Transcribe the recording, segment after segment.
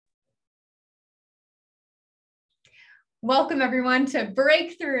Welcome, everyone, to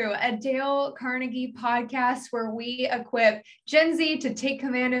Breakthrough, a Dale Carnegie podcast where we equip Gen Z to take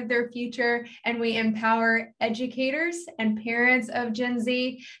command of their future, and we empower educators and parents of Gen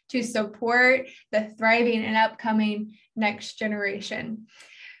Z to support the thriving and upcoming next generation.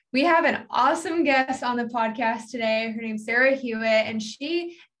 We have an awesome guest on the podcast today. Her name's Sarah Hewitt, and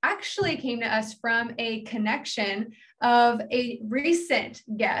she actually came to us from a connection of a recent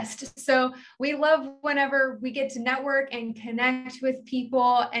guest. So we love whenever we get to network and connect with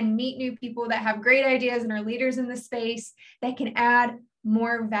people and meet new people that have great ideas and are leaders in the space that can add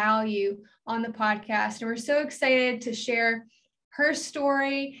more value on the podcast. And we're so excited to share her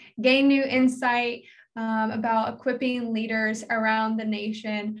story, gain new insight about equipping leaders around the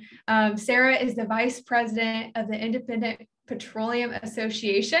nation. Sarah is the Vice President of the Independent Petroleum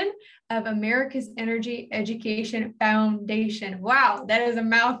Association of America's Energy Education Foundation. Wow, that is a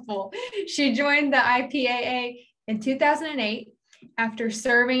mouthful. She joined the IPAA in 2008 after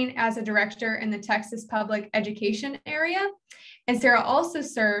serving as a director in the Texas public education area. And Sarah also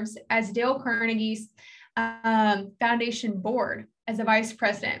serves as Dale Carnegie's foundation board as a vice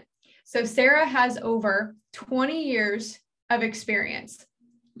president. So Sarah has over 20 years of experience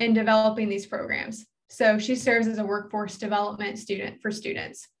in developing these programs. So she serves as a workforce development student for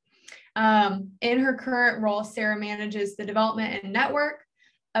students. In her current role, Sarah manages the development and network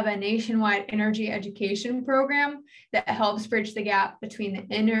of a nationwide energy education program that helps bridge the gap between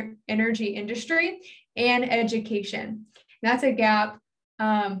the energy industry and education. And that's a gap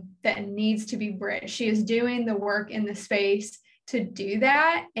that needs to be bridged. She is doing the work in the space to do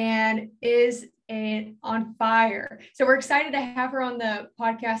that and is on fire. So we're excited to have her on the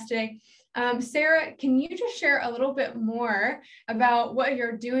podcast today. Sarah, can you just share a little bit more about what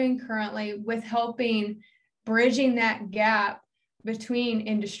you're doing currently with helping bridging that gap between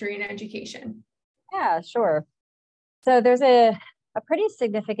industry and education? Yeah, sure. So there's a pretty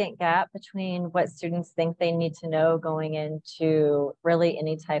significant gap between what students think they need to know going into really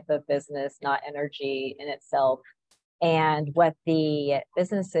any type of business, not energy in itself, and what the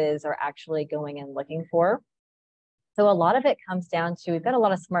businesses are actually going and looking for. So a lot of it comes down to, we've got a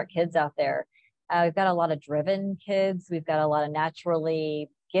lot of smart kids out there. We've got a lot of driven kids. We've got a lot of naturally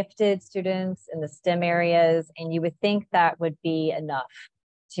gifted students in the STEM areas. And you would think that would be enough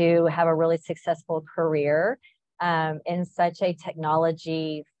to have a really successful career in such a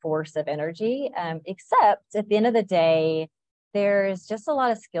technology force of energy. Except at the end of the day, there's just a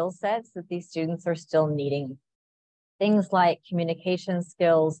lot of skill sets that these students are still needing. Things like communication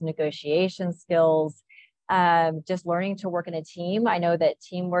skills, negotiation skills, just learning to work in a team. I know that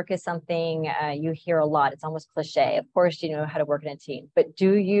teamwork is something you hear a lot. It's almost cliche. Of course, you know how to work in a team, but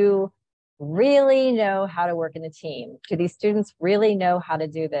do you really know how to work in a team? Do these students really know how to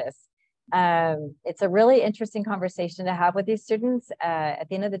do this? It's a really interesting conversation to have with these students. At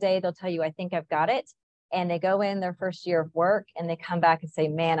the end of the day, they'll tell you, I think I've got it. And they go in their first year of work and they come back and say,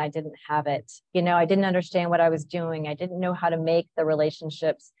 man, I didn't have it. You know, I didn't understand what I was doing. I didn't know how to make the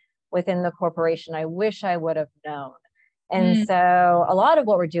relationships within the corporation. I wish I would have known. And so a lot of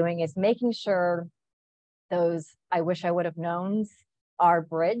what we're doing is making sure those I wish I would have knowns are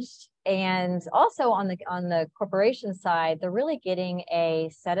bridged. And also on the corporation side, they're really getting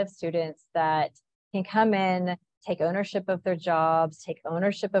a set of students that can come in, take ownership of their jobs, take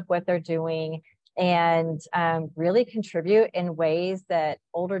ownership of what they're doing, and really contribute in ways that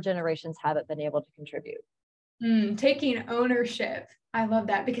older generations haven't been able to contribute. Taking ownership. I love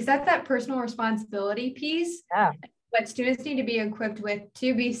that, because that's that personal responsibility piece. Yeah. What students need to be equipped with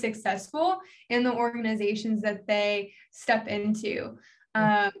to be successful in the organizations that they step into.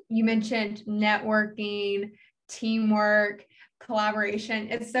 You mentioned networking, teamwork, collaboration.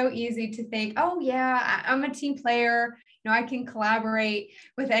 It's so easy to think, oh yeah, I'm a team player. You know, I can collaborate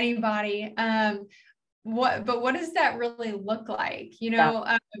with anybody. But what does that really look like? You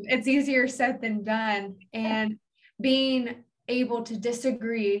know, it's easier said than done. And being able to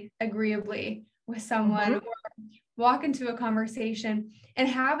disagree agreeably with someone, or walk into a conversation and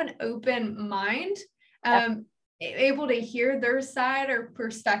have an open mind, able to hear their side or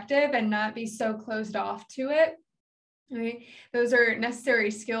perspective and not be so closed off to it. Right? Those are necessary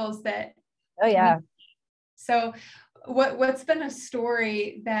skills that. Oh yeah. So what's been a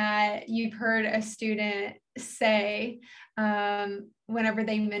story that you've heard a student say whenever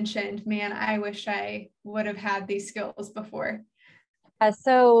they mentioned, man, I wish I would have had these skills before?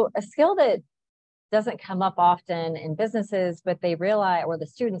 So a skill that doesn't come up often in businesses, but they realize, or the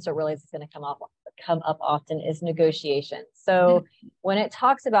students don't realize it's going to come up often, is negotiation. So when it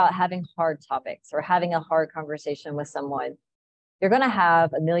talks about having hard topics or having a hard conversation with someone, you're going to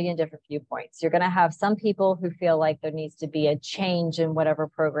have a million different viewpoints. You're going to have some people who feel like there needs to be a change in whatever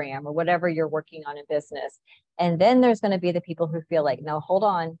program or whatever you're working on in business. And then there's going to be the people who feel like, no, hold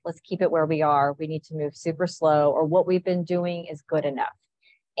on, let's keep it where we are. We need to move super slow, or what we've been doing is good enough.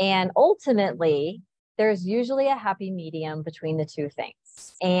 And ultimately, there's usually a happy medium between the two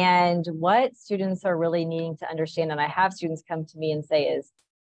things. And what students are really needing to understand, and I have students come to me and say is,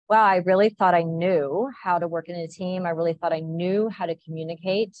 wow, I really thought I knew how to work in a team. I really thought I knew how to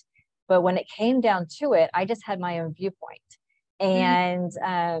communicate. But when it came down to it, I just had my own viewpoint. And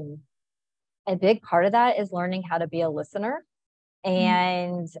a big part of that is learning how to be a listener.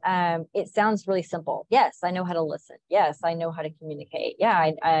 And it sounds really simple. Yes, I know how to listen. Yes, I know how to communicate.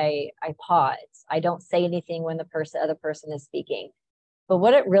 Yeah, I pause. I don't say anything when the other person is speaking. But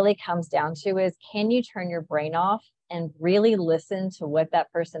what it really comes down to is, can you turn your brain off and really listen to what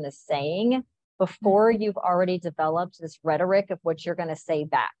that person is saying before you've already developed this rhetoric of what you're going to say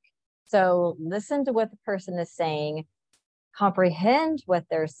back? So listen to what the person is saying, comprehend what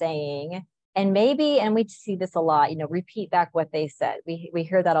they're saying, and maybe, and we see this a lot, repeat back what they said. We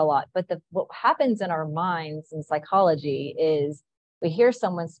hear that a lot. But what happens in our minds in psychology is we hear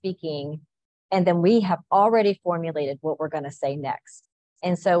someone speaking, and then we have already formulated what we're going to say next.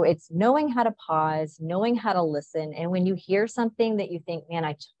 And so it's knowing how to pause, knowing how to listen. And when you hear something that you think, man,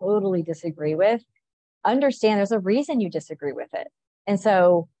 I totally disagree with, understand there's a reason you disagree with it. And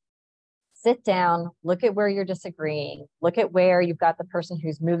so sit down, look at where you're disagreeing, look at where you've got the person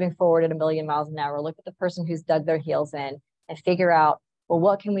who's moving forward at 1,000,000 miles an hour, look at the person who's dug their heels in, and figure out, well,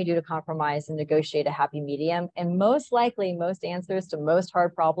 what can we do to compromise and negotiate a happy medium? And most likely, most answers to most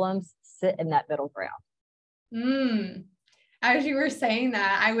hard problems sit in that middle ground. As you were saying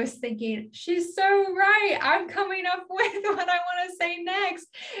that, I was thinking, she's so right. I'm coming up with what I want to say next.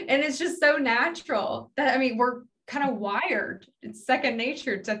 And it's just so natural that, we're kind of wired. It's second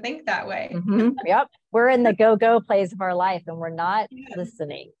nature to think that way. Yep. We're in the go phase of our life and we're not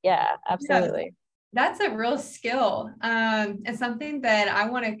listening. Yeah, absolutely. Yes. That's a real skill. And something that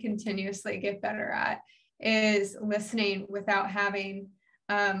I want to continuously get better at is listening without having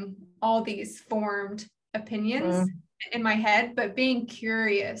all these formed opinions in my head, but being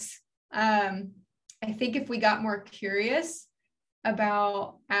curious. I think if we got more curious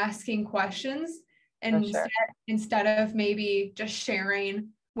about asking questions, and instead of maybe just sharing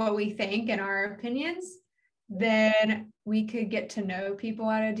what we think and our opinions, then we could get to know people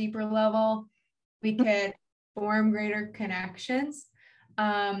at a deeper level. We could form greater connections,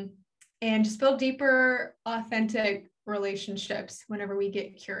 and just build deeper, authentic relationships whenever we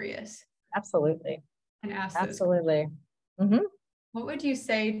get curious. Absolutely. And ask absolutely. What would you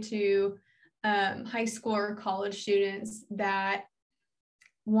say to high school or college students that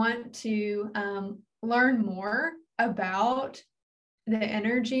want to learn more about the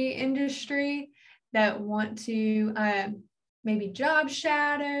energy industry, that want to maybe job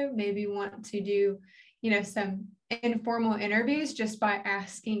shadow, maybe want to do, some informal interviews just by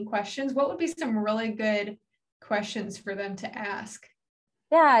asking questions? What would be some really good questions for them to ask?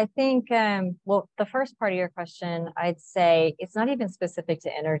 Yeah, I think, well, the first part of your question, I'd say it's not even specific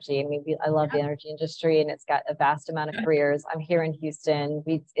to energy. I love the energy industry, and it's got a vast amount of careers. I'm here in Houston.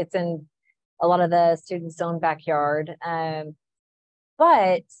 It's in a lot of the students' own backyard.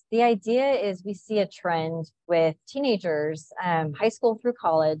 But the idea is we see a trend with teenagers, high school through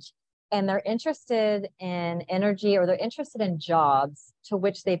college, and they're interested in energy, or they're interested in jobs to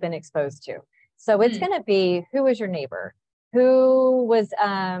which they've been exposed to. So it's going to be, who is your neighbor? Who was,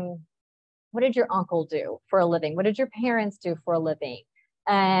 what did your uncle do for a living? What did your parents do for a living?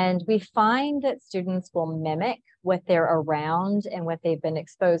 And we find that students will mimic what they're around and what they've been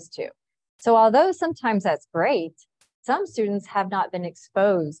exposed to. So although sometimes that's great, some students have not been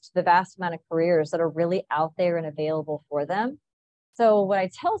exposed to the vast amount of careers that are really out there and available for them. So what I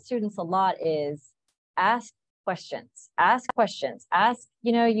tell students a lot is ask questions.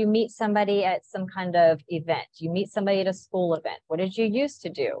 You meet somebody at some kind of event, you meet somebody at a school event. What did you used to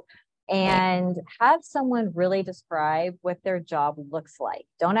do? And have someone really describe what their job looks like.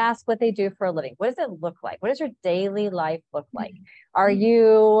 Don't ask what they do for a living. What does it look like? What does your daily life look like? Are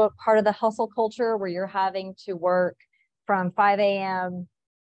you part of the hustle culture where you're having to work from 5 a.m.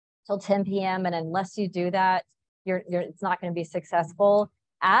 till 10 p.m. and unless you do that, it's not going to be successful?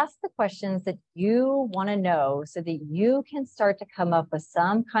 Ask the questions that you want to know so that you can start to come up with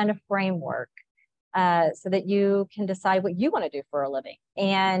some kind of framework so that you can decide what you want to do for a living.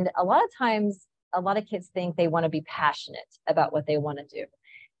 And a lot of times, a lot of kids think they want to be passionate about what they want to do.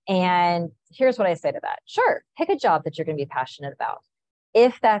 And here's what I say to that. Sure, pick a job that you're going to be passionate about.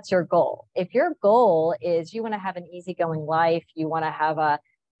 if that's your goal. If your goal is you want to have an easygoing life, you want to have a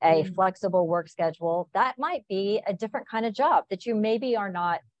flexible work schedule, that might be a different kind of job that you maybe are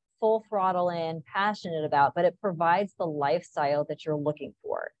not full throttle in, passionate about, but it provides the lifestyle that you're looking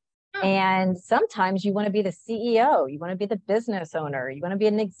for. And sometimes you want to be the CEO, you want to be the business owner, you want to be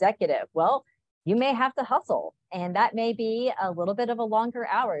an executive. Well, you may have to hustle, and that may be a little bit of a longer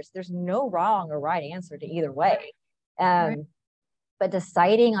hours. There's no wrong or right answer to either way. But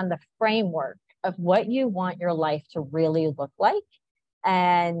deciding on the framework of what you want your life to really look like.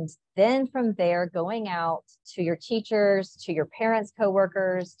 And then from there, going out to your teachers, to your parents,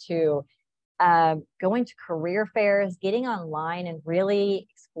 coworkers, to going to career fairs, getting online and really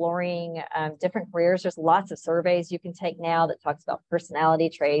exploring different careers. There's lots of surveys you can take now that talks about personality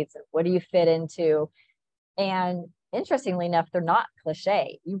traits and what do you fit into. And interestingly enough, they're not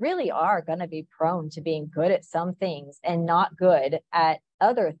cliche. You really are going to be prone to being good at some things and not good at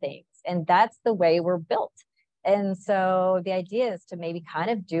other things. And that's the way we're built. And so the idea is to maybe kind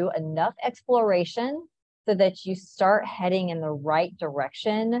of do enough exploration so that you start heading in the right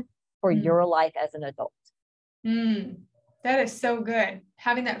direction for your life as an adult. That is so good.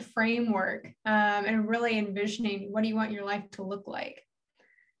 Having that framework and really envisioning what do you want your life to look like.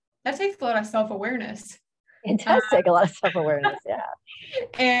 That takes a lot of self-awareness. It does take a lot of self-awareness, yeah.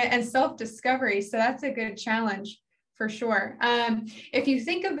 And self-discovery. So that's a good challenge for sure. If you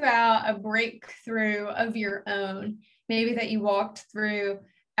think about a breakthrough of your own, maybe that you walked through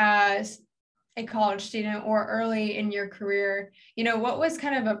as a college student or early in your career, what was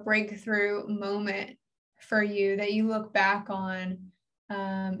kind of a breakthrough moment for you that you look back on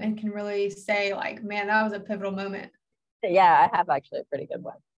and can really say like, man, that was a pivotal moment? Yeah, I have actually a pretty good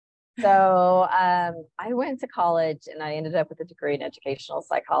one. So I went to college and I ended up with a degree in educational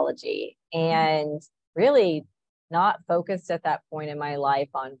psychology, and really not focused at that point in my life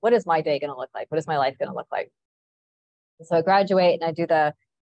on what is my day going to look like? What is my life going to look like? And so I graduate and I do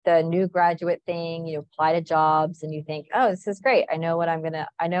the new graduate thing, you apply to jobs and you think, oh, this is great. I know what I'm going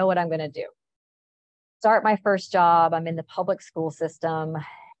to do. Start my first job. I'm in the public school system.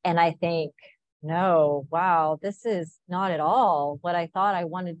 And I think, no, wow, this is not at all what I thought I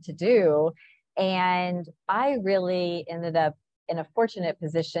wanted to do. And I really ended up in a fortunate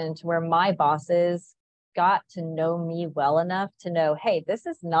position to where my bosses got to know me well enough to know, hey, this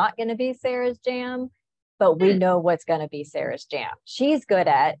is not going to be Sarah's jam, but we know what's going to be Sarah's jam. She's good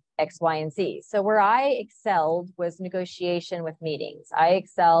at X, Y, and Z. So where I excelled was negotiation with meetings. I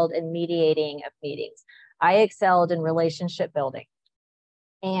excelled in mediating of meetings. I excelled in relationship building.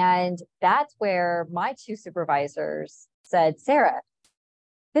 And that's where my two supervisors said, Sarah,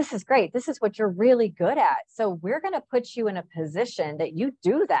 this is great. This is what you're really good at. So we're going to put you in a position that you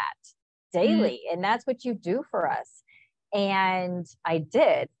do that daily. And that's what you do for us. And I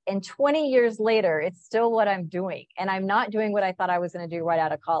did. And 20 years later, it's still what I'm doing. And I'm not doing what I thought I was going to do right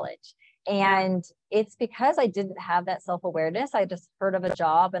out of college. And it's because I didn't have that self-awareness. I just heard of a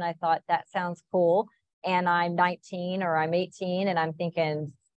job and I thought that sounds cool. And I'm 19 or I'm 18 and I'm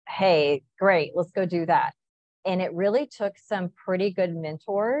thinking, hey, great, let's go do that. And it really took some pretty good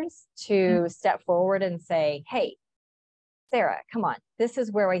mentors to step forward and say, hey, Sarah, come on, this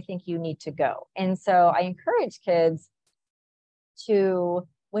is where I think you need to go. And so I encourage kids to,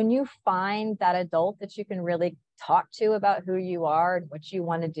 when you find that adult that you can really talk to about who you are and what you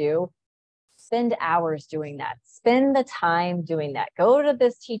want to do, spend hours doing that. Spend the time doing that. Go to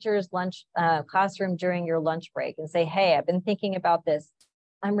this teacher's lunch classroom during your lunch break and say, hey, I've been thinking about this.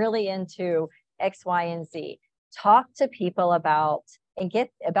 I'm really into X, Y, and Z. Talk to people about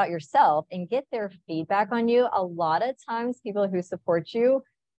yourself and get their feedback on you. A lot of times people who support you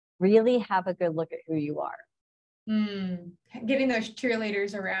really have a good look at who you are. Getting those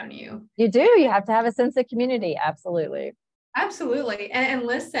cheerleaders around you. You do. You have to have a sense of community. Absolutely. Absolutely. And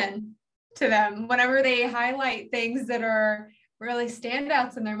listen to them whenever they highlight things that are really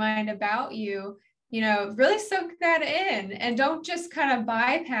standouts in their mind about you, really soak that in and don't just kind of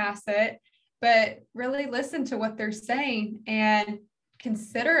bypass it, but really listen to what they're saying and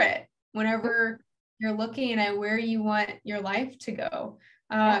consider it whenever you're looking at where you want your life to go.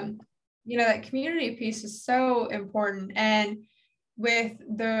 That community piece is so important. And with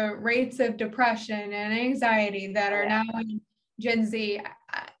the rates of depression and anxiety that are now in Gen Z,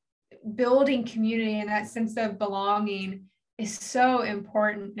 building community and that sense of belonging is so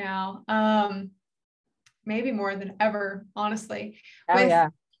important now. Maybe more than ever, honestly.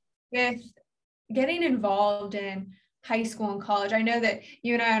 With getting involved in high school and college, I know that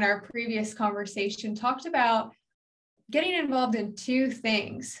you and I in our previous conversation talked about getting involved in two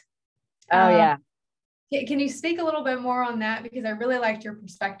things. Can you speak a little bit more on that? Because I really liked your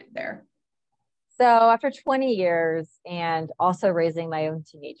perspective there. So after 20 years and also raising my own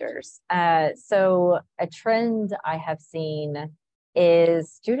teenagers, so a trend I have seen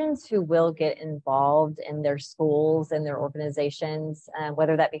is students who will get involved in their schools and their organizations,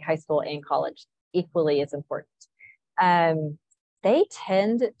 whether that be high school and college, equally as important. They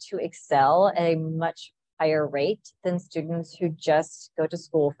tend to excel at a much higher rate than students who just go to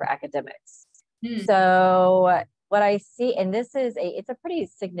school for academics. So what I see, and it's a pretty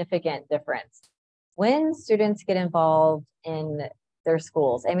significant difference. When students get involved in their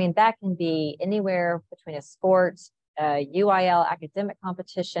schools, I mean, that can be anywhere between a sport, UIL, academic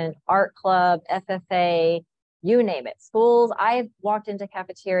competition, art club, FFA, you name it. Schools, I've walked into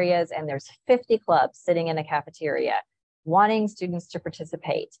cafeterias and there's 50 clubs sitting in a cafeteria wanting students to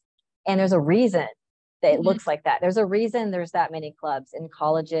participate. And there's a reason that it looks like that. There's a reason there's that many clubs in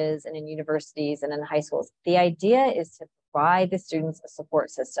colleges and in universities and in high schools. The idea is to provide the students a support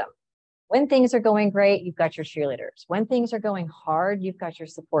system. When things are going great, you've got your cheerleaders. When things are going hard, you've got your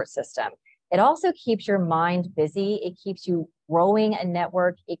support system. It also keeps your mind busy. It keeps you growing a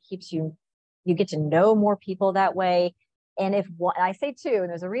network. It keeps you get to know more people that way. And if one, I say two, and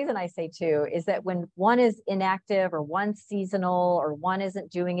there's a reason I say two, is that when one is inactive or one's seasonal or one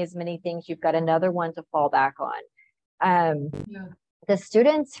isn't doing as many things, you've got another one to fall back on. The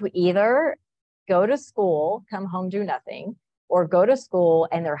students who either go to school, come home, do nothing, or go to school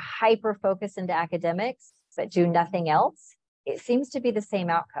and they're hyper focused into academics, but do nothing else, it seems to be the same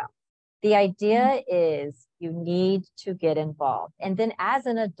outcome. The idea is you need to get involved. And then as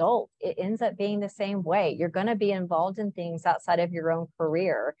an adult, it ends up being the same way. You're going to be involved in things outside of your own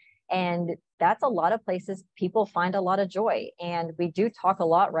career. And that's a lot of places people find a lot of joy. And we do talk a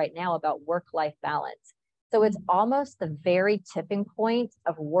lot right now about work-life balance. So it's almost the very tipping point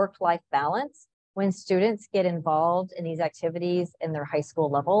of work-life balance when students get involved in these activities in their high school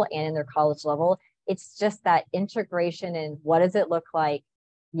level and in their college level. It's just that integration in what does it look like?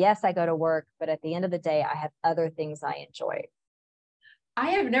 Yes, I go to work, but at the end of the day, I have other things I enjoy. I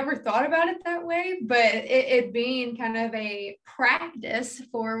have never thought about it that way, but it being kind of a practice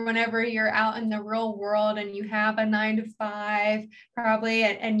for whenever you're out in the real world and you have a 9 to 5 probably,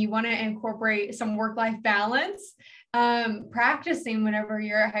 and you want to incorporate some work-life balance, practicing whenever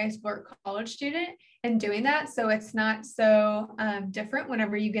you're a high school or college student and doing that. So it's not so different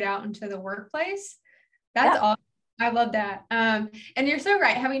whenever you get out into the workplace. That's awesome. I love that. And you're so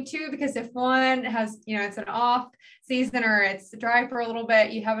right, having two, because if one has, it's an off season or it's dry for a little bit,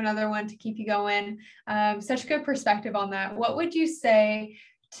 you have another one to keep you going. Such good perspective on that. What would you say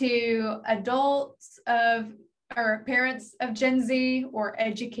to adults or parents of Gen Z or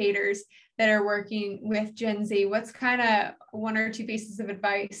educators that are working with Gen Z? What's kind of one or two pieces of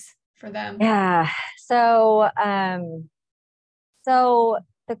advice for them? Yeah. So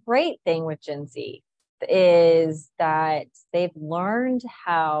the great thing with Gen Z is that they've learned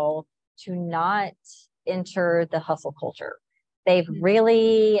how to not enter the hustle culture. They've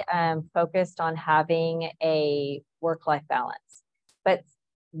really focused on having a work-life balance. But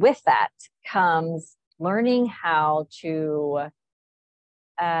with that comes learning how do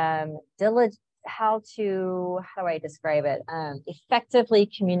I describe it? Effectively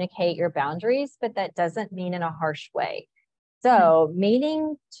communicate your boundaries, but that doesn't mean in a harsh way. So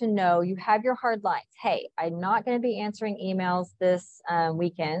meaning to know you have your hard lines. Hey, I'm not going to be answering emails this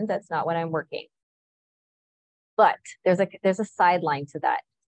weekend. That's not when I'm working. But there's a sideline to that.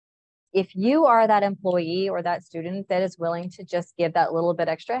 If you are that employee or that student that is willing to just give that little bit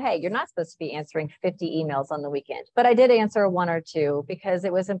extra, hey, you're not supposed to be answering 50 emails on the weekend, but I did answer one or two because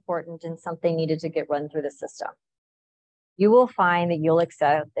it was important and something needed to get run through the system. You will find that you'll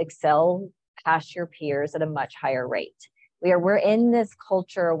excel past your peers at a much higher rate. We're in this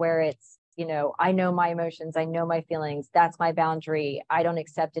culture where it's, I know my emotions, I know my feelings, that's my boundary. I don't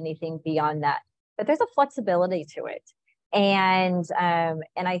accept anything beyond that. But there's a flexibility to it. And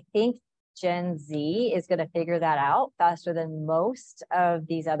I think Gen Z is going to figure that out faster than most of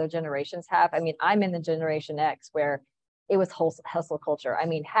these other generations have. I mean, I'm in the Generation X where it was hustle culture. I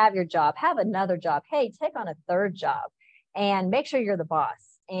mean, have your job, have another job. Hey, take on a third job and make sure you're the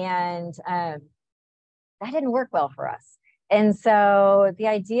boss. And that didn't work well for us. And so the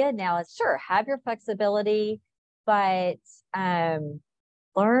idea now is, sure, have your flexibility, but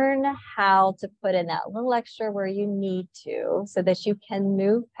learn how to put in that little extra where you need to so that you can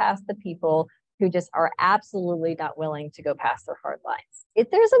move past the people who just are absolutely not willing to go past their hard lines.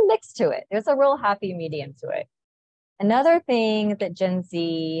 There's a mix to it. There's a real happy medium to it. Another thing that Gen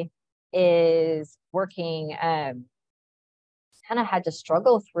Z is working kind of had to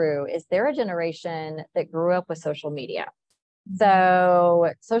struggle through is they're a generation that grew up with social media.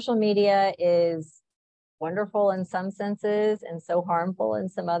 So social media is wonderful in some senses and so harmful in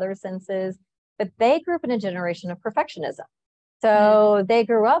some other senses, but they grew up in a generation of perfectionism. So they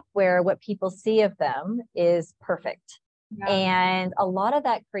grew up where what people see of them is perfect. Yeah. And a lot of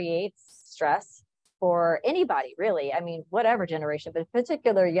that creates stress for anybody, really. I mean, whatever generation, but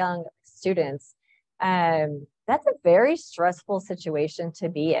particular young students, that's a very stressful situation to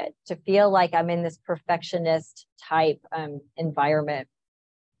be in, to feel like I'm in this perfectionist type environment.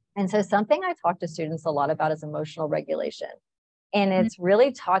 And so something I talk to students a lot about is emotional regulation. And it's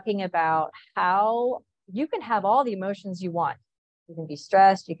really talking about how you can have all the emotions you want. You can be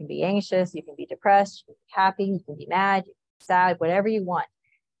stressed, you can be anxious, you can be depressed, you can be happy, you can be mad, you can be sad, whatever you want.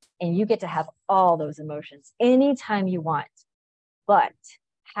 And you get to have all those emotions anytime you want. But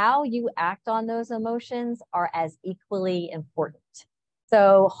how you act on those emotions are as equally important.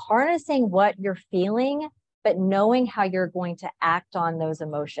 So harnessing what you're feeling, but knowing how you're going to act on those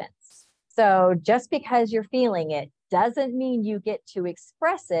emotions. So just because you're feeling it doesn't mean you get to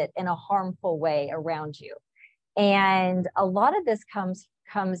express it in a harmful way around you. And a lot of this comes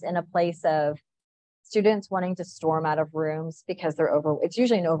in a place of students wanting to storm out of rooms because it's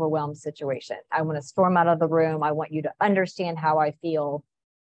usually an overwhelmed situation. I want to storm out of the room. I want you to understand how I feel.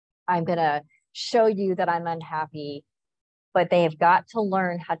 I'm going to show you that I'm unhappy, but they have got to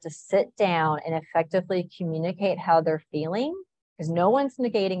learn how to sit down and effectively communicate how they're feeling, because no one's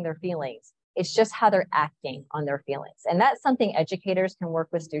negating their feelings. It's just how they're acting on their feelings. And that's something educators can work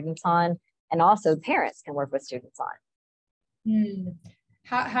with students on, and also parents can work with students on.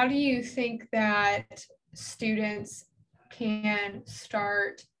 How do you think that students can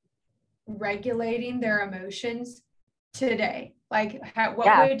start regulating their emotions today? Like,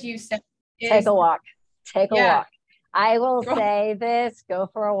 what would you say? Take a walk. Take a walk. I will say this, go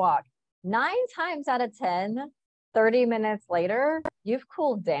for a walk. 9 times out of 10, 30 minutes later, you've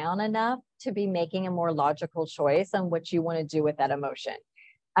cooled down enough to be making a more logical choice on what you want to do with that emotion.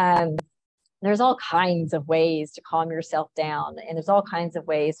 There's all kinds of ways to calm yourself down, and there's all kinds of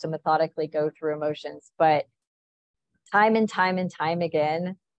ways to methodically go through emotions. But time and time and time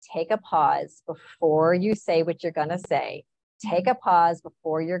again, take a pause before you say what you're going to say. Take a pause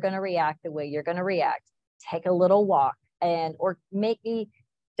before you're going to react the way you're going to react. Take a little walk, or maybe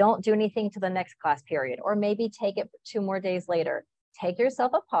don't do anything to the next class period, or maybe take it 2 more days later. Take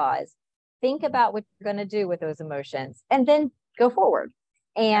yourself a pause, think about what you're going to do with those emotions, and then go forward.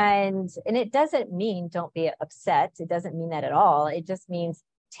 And it doesn't mean don't be upset. It doesn't mean that at all. It just means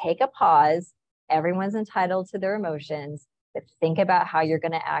take a pause. Everyone's entitled to their emotions, but think about how you're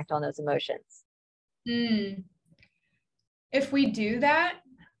going to act on those emotions. If we do that,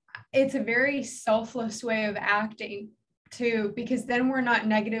 it's a very selfless way of acting too, because then we're not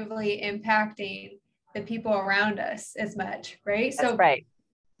negatively impacting the people around us as much, right? That's right.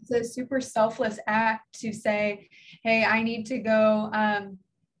 It's a super selfless act to say, hey, I need to go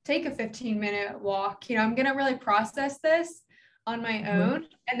take a 15-minute walk. I'm going to really process this on my own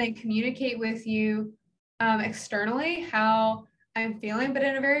and then communicate with you externally how I'm feeling, but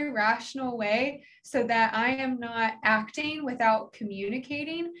in a very rational way, so that I am not acting without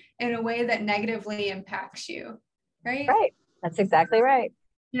communicating in a way that negatively impacts you. Right? Right. That's exactly right.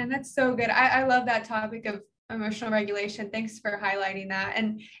 Yeah, that's so good. I love that topic of emotional regulation. Thanks for highlighting that.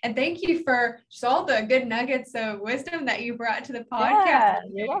 And thank you for just all the good nuggets of wisdom that you brought to the podcast. Yeah,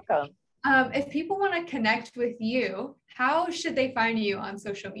 you're welcome. If people want to connect with you, how should they find you on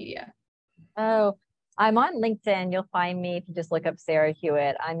social media? Oh, I'm on LinkedIn. You'll find me if you just look up Sarah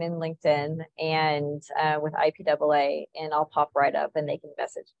Hewitt. I'm in LinkedIn and with IPAA, and I'll pop right up and they can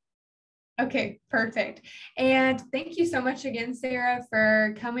message. Okay, perfect. And thank you so much again, Sarah,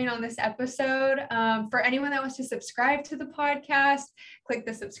 for coming on this episode. For anyone that wants to subscribe to the podcast, click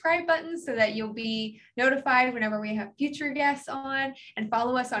the subscribe button so that you'll be notified whenever we have future guests on, and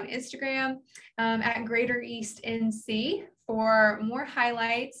follow us on Instagram at Greater East NC. For more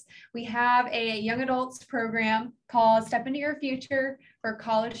highlights, we have a young adults program called Step Into Your Future for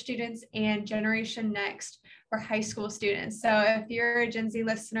college students and Generation Next for high school students. So if you're a Gen Z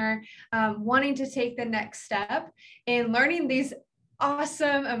listener wanting to take the next step in learning these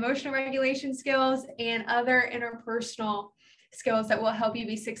awesome emotional regulation skills and other interpersonal skills that will help you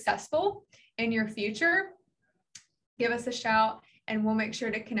be successful in your future, give us a shout and we'll make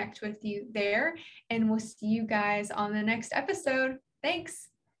sure to connect with you there. And we'll see you guys on the next episode. Thanks.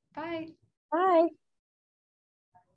 Bye. Bye.